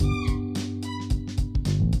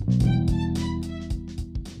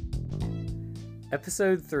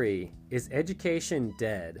Episode 3, Is Education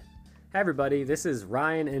Dead? Hi everybody, this is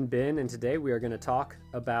Ryan and Ben, and today we are going to talk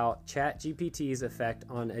about ChatGPT's effect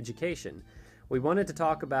on education. We wanted to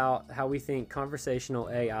talk about how we think conversational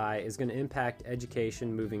AI is going to impact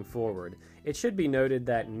education moving forward. It should be noted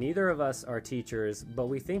that neither of us are teachers, but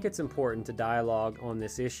we think it's important to dialogue on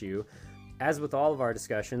this issue. As with all of our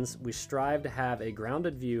discussions, we strive to have a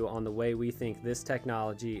grounded view on the way we think this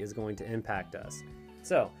technology is going to impact us.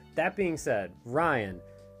 So, that being said, Ryan,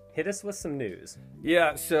 hit us with some news.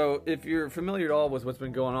 Yeah, so if you're familiar at all with what's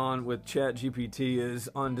been going on with ChatGPT, is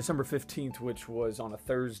on December 15th, which was on a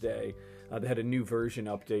Thursday, they had a new version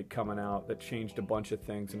update coming out that changed a bunch of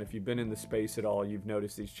things. And if you've been in the space at all, you've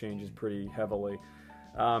noticed these changes pretty heavily.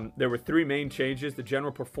 There were three main changes. The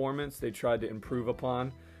general performance they tried to improve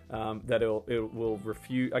upon. That it will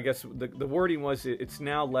refuse. I guess the wording was it's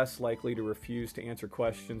now less likely to refuse to answer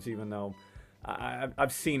questions, even though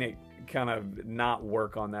I've seen it kind of not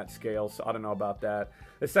work on that scale, so I don't know about that.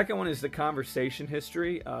 The second one is the conversation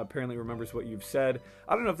history. Apparently remembers what you've said.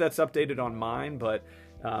 I don't know if that's updated on mine, but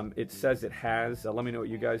it says it has. Let me know what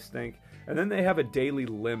you guys think. And then they have a daily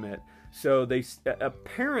limit. So they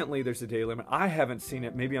apparently there's a daily limit. I haven't seen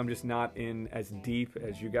it. Maybe I'm just not in as deep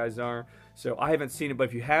as you guys are. So I haven't seen it. But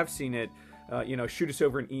if you have seen it, shoot us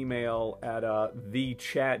over an email at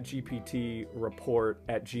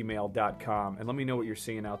thechatgptreport@gmail.com and let me know what you're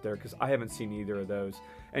seeing out there, because I haven't seen either of those.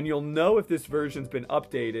 And you'll know if this version's been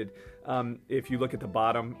updated if you look at the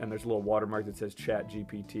bottom and there's a little watermark that says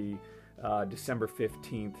ChatGPT December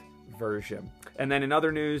 15th version. And then in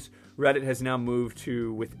other news, Reddit has now moved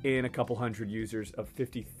to within a couple hundred users of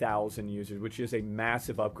 50,000 users, which is a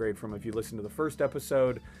massive upgrade from, if you listen to the first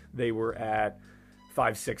episode, they were at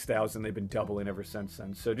 5,000-6,000. They've been doubling ever since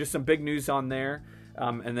then. So just some big news on there.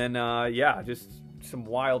 And then, just some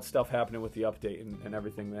wild stuff happening with the update and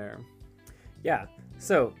everything there. Yeah,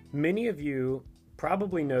 so many of you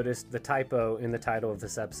probably noticed the typo in the title of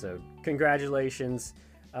this episode. Congratulations,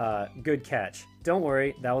 good catch. Don't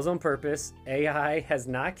worry, that was on purpose. AI has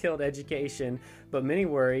not killed education, but many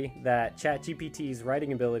worry that ChatGPT's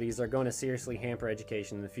writing abilities are going to seriously hamper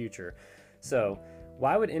education in the future. So,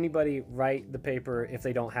 why would anybody write the paper if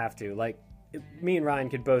they don't have to? Like, me and Ryan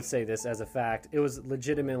could both say this as a fact. It was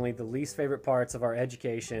legitimately the least favorite parts of our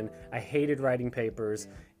education. I hated writing papers.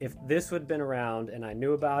 If this would have been around and I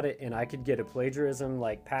knew about it and I could get a plagiarism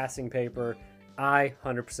like passing paper, I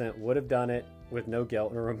 100% would have done it with no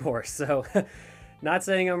guilt or remorse. So, not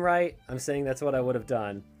saying I'm right, I'm saying that's what I would have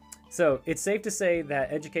done. So, it's safe to say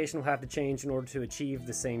that education will have to change in order to achieve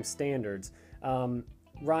the same standards.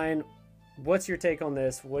 Ryan, what's your take on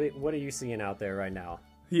this? What are you seeing out there right now?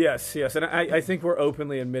 Yes. And I think we're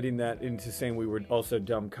openly admitting that into saying we were also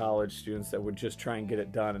dumb college students that would just try and get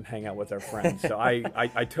it done and hang out with our friends. So I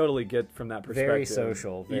totally get from that perspective. Very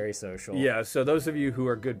social. Yeah, so those of you who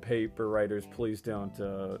are good paper writers, please don't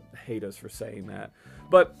hate us for saying that.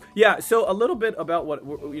 But yeah, so a little bit about what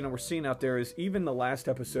we're seeing out there is, even the last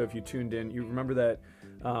episode, if you tuned in, you remember that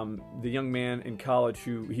the young man in college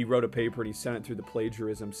he wrote a paper and he sent it through the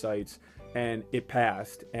plagiarism sites, and it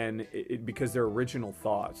passed, and because they're original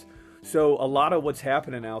thoughts. So a lot of what's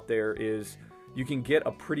happening out there is you can get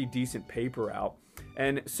a pretty decent paper out.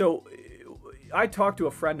 And so I talked to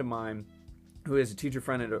a friend of mine who is a teacher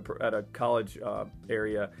friend at a college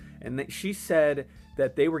area, and she said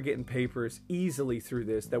that they were getting papers easily through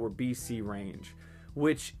this that were BC range.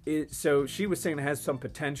 So she was saying it has some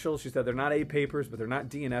potential. She said they're not A papers, but they're not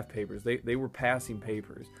D and F papers. They were passing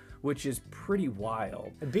papers, which is pretty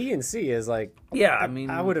wild. B and C is like, yeah, I mean,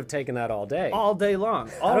 I would have taken that all day. All day long.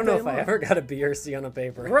 I don't know if I ever got a B or C on a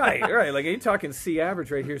paper. Right. Like, you're talking C average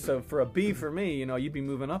right here. So for a B for me, you'd be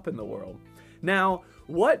moving up in the world. Now,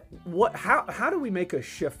 how do we make a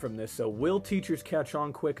shift from this? So will teachers catch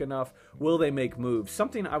on quick enough? Will they make moves?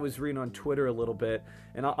 Something I was reading on Twitter a little bit,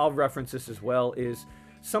 and I'll reference this as well, is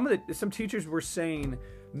some teachers were saying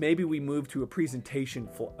maybe we move to a presentation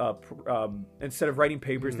instead of writing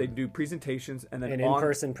papers. They do presentations and then an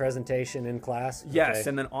in-person presentation in class. Yes, okay.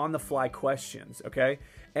 And then on-the-fly questions. Okay,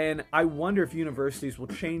 and I wonder if universities will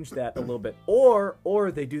change that a little bit, or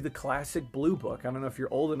they do the classic Blue Book. I don't know if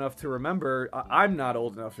you're old enough to remember. I'm not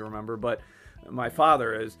old enough to remember, but my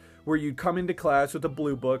father is, where you'd come into class with a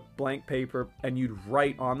Blue Book, blank paper, and you'd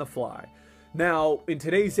write on the fly. Now, in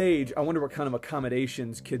today's age, I wonder what kind of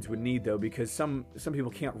accommodations kids would need, though, because some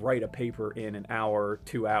people can't write a paper in an hour,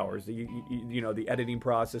 2 hours. The editing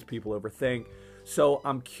process, people overthink. So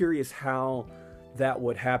I'm curious how that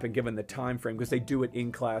would happen given the time frame, because they do it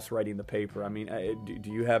in class writing the paper. I mean,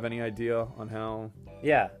 do you have any idea on how?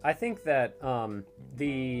 Yeah, I think that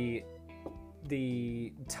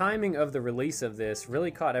the timing of the release of this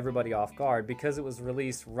really caught everybody off guard because it was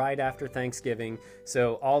released right after Thanksgiving.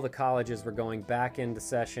 So all the colleges were going back into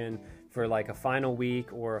session for like a final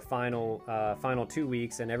week or a final 2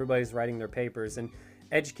 weeks, and everybody's writing their papers. And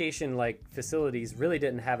education like facilities really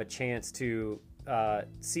didn't have a chance to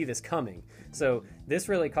see this coming. So this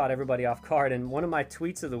really caught everybody off guard. And one of my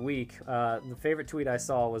tweets of the week, the favorite tweet I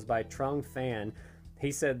saw was by Trung Fan.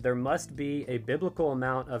 He said there must be a biblical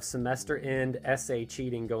amount of semester end essay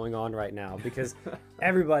cheating going on right now because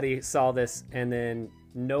everybody saw this and then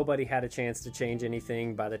nobody had a chance to change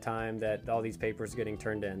anything by the time that all these papers are getting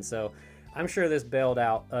turned in. So I'm sure this bailed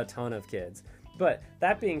out a ton of kids. But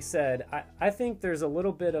that being said, I think there's a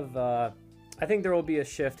little bit of I think there will be a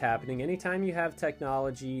shift happening. Anytime you have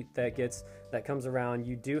technology that comes around,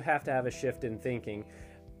 you do have to have a shift in thinking.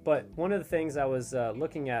 But one of the things I was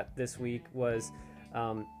looking at this week was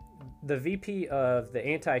the VP of the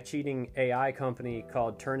anti-cheating AI company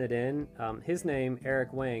called Turnitin, his name,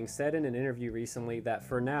 Eric Wang, said in an interview recently that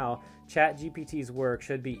for now, ChatGPT's work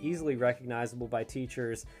should be easily recognizable by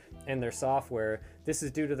teachers and their software. This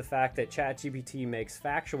is due to the fact that ChatGPT makes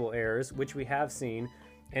factual errors, which we have seen,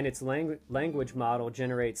 and its language model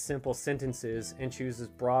generates simple sentences and chooses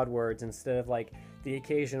broad words instead of like the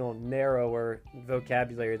occasional narrower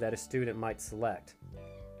vocabulary that a student might select.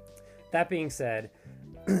 That being said,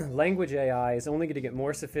 language AI is only going to get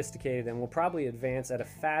more sophisticated and will probably advance at a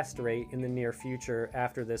fast rate in the near future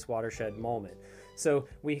after this watershed moment. So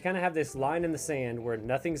we kind of have this line in the sand where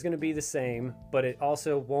nothing's going to be the same, but it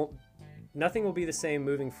also won't, nothing will be the same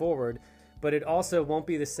moving forward, but it also won't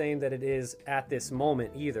be the same that it is at this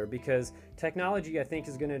moment either, because technology, I think,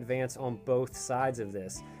 is going to advance on both sides of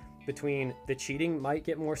this. Between the cheating might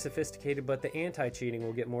get more sophisticated, but the anti-cheating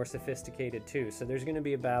will get more sophisticated too. So there's going to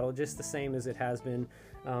be a battle just the same as it has been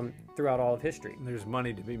throughout all of history. There's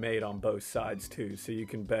money to be made on both sides too, so you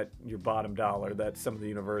can bet your bottom dollar that some of the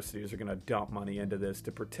universities are going to dump money into this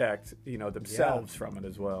to protect, themselves from it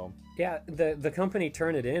as well. Yeah, the company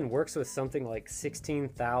Turnitin works with something like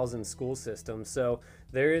 16,000 school systems, so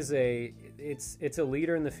there is it's a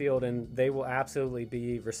leader in the field, and they will absolutely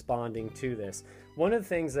be responding to this. One of the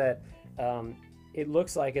things that it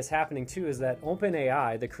looks like is happening too is that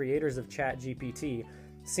OpenAI, the creators of ChatGPT,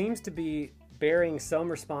 seems to be bearing some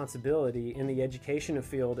responsibility in the education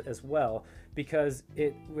field as well, because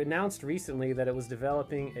it announced recently that it was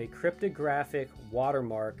developing a cryptographic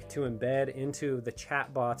watermark to embed into the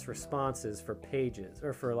chatbot's responses for pages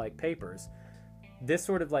or for like papers. This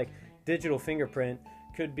sort of like digital fingerprint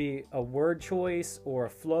could be a word choice or a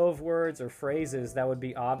flow of words or phrases that would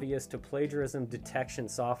be obvious to plagiarism detection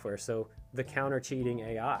software, so the counter-cheating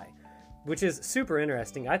AI, which is super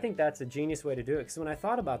interesting. I think that's a genius way to do it, because when I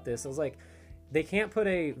thought about this, I was like, they can't put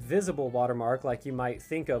a visible watermark like you might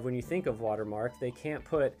think of when you think of watermark. They can't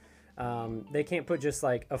put just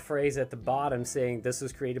like a phrase at the bottom saying this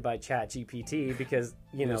was created by ChatGPT, because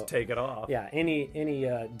just take it off. Yeah, any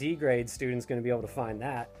D grade student's going to be able to find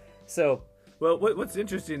that. So. Well, what's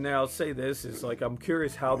interesting there, I'll say this, is like I'm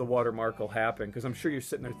curious how the watermark will happen, because I'm sure you're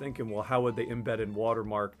sitting there thinking, well, how would they embed in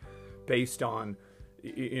watermark based on,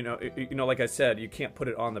 like I said, you can't put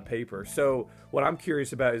it on the paper. So what I'm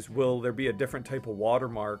curious about is, will there be a different type of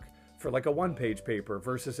watermark for like a 1-page paper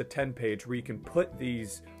versus a 10-page where you can put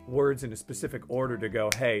these words in a specific order to go,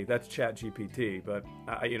 hey, that's ChatGPT, but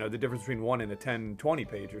the difference between 1 and a 10, 20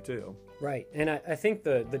 page or two. Right, and I think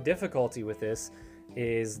the difficulty with this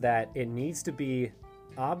is that it needs to be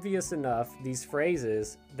obvious enough. These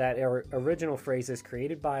phrases that are original phrases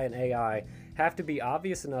created by an AI have to be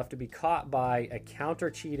obvious enough to be caught by a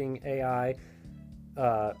counter-cheating AI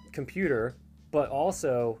computer, but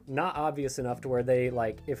also not obvious enough to where they,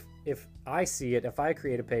 like, if I see it, if I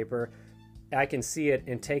create a paper, I can see it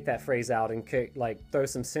and take that phrase out and like throw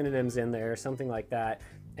some synonyms in there, something like that,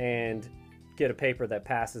 and get a paper that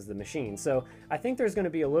passes the machine. So I think there's going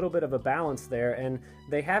to be a little bit of a balance there, and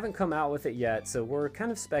they haven't come out with it yet, so we're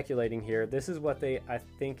kind of speculating here. This is what I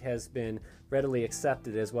think has been readily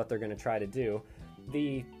accepted as what they're going to try to do.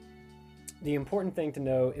 The important thing to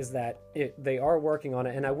know is that they are working on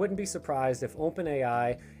it, and I wouldn't be surprised if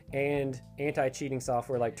OpenAI and anti-cheating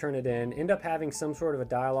software like Turnitin end up having some sort of a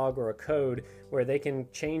dialogue or a code where they can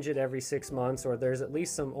change it every 6 months, or there's at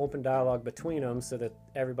least some open dialogue between them so that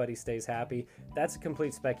everybody stays happy. That's a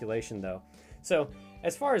complete speculation though. So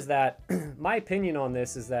as far as that, my opinion on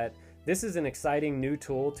this is that this is an exciting new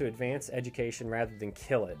tool to advance education rather than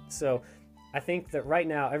kill it. So I think that right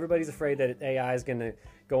now everybody's afraid that AI is going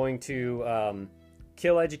to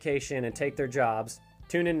kill education and take their jobs.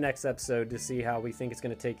 Tune in next episode to see how we think it's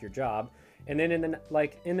going to take your job. And then in the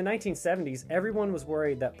 1970s, everyone was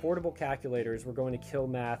worried that portable calculators were going to kill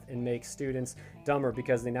math and make students dumber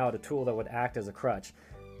because they now had a tool that would act as a crutch.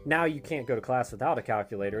 Now you can't go to class without a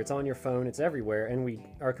calculator. It's on your phone, it's everywhere, and we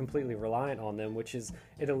are completely reliant on them, which is,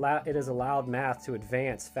 it has allowed math to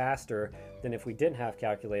advance faster than if we didn't have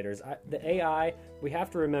calculators. The AI, we have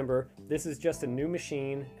to remember, this is just a new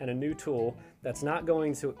machine and a new tool that's not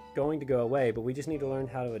going to go away, but we just need to learn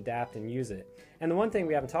how to adapt and use it. And the one thing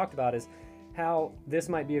we haven't talked about is how this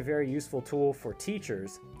might be a very useful tool for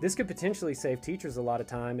teachers. This could potentially save teachers a lot of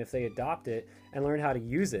time if they adopt it and learn how to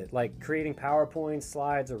use it, like creating PowerPoint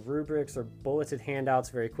slides or rubrics or bulleted handouts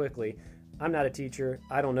very quickly. I'm not a teacher.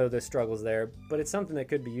 I don't know the struggles there, but it's something that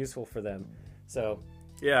could be useful for them. So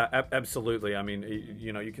yeah, absolutely. I mean,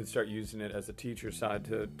 you know, you can start using it as a teacher side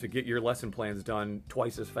to get your lesson plans done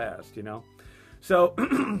twice as fast, you know? So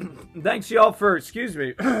thanks y'all for, excuse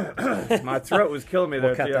me, my throat was killing me there.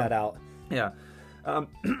 We'll cut that out. Yeah.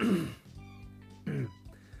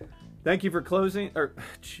 Thank you for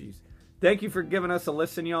Thank you for giving us a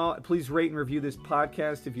listen, y'all. Please rate and review this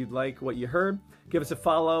podcast if you'd like what you heard. Give us a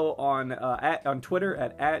follow on Twitter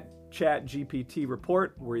at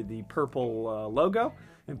ChatGPTReport. We're the purple logo.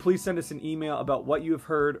 And please send us an email about what you have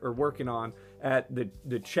heard or working on at the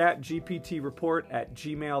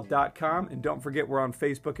chatgptreport@gmail.com. And don't forget, we're on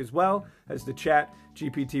Facebook as well as the Chat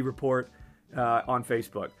GPT Report on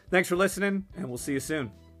Facebook. Thanks for listening, and we'll see you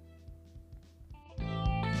soon.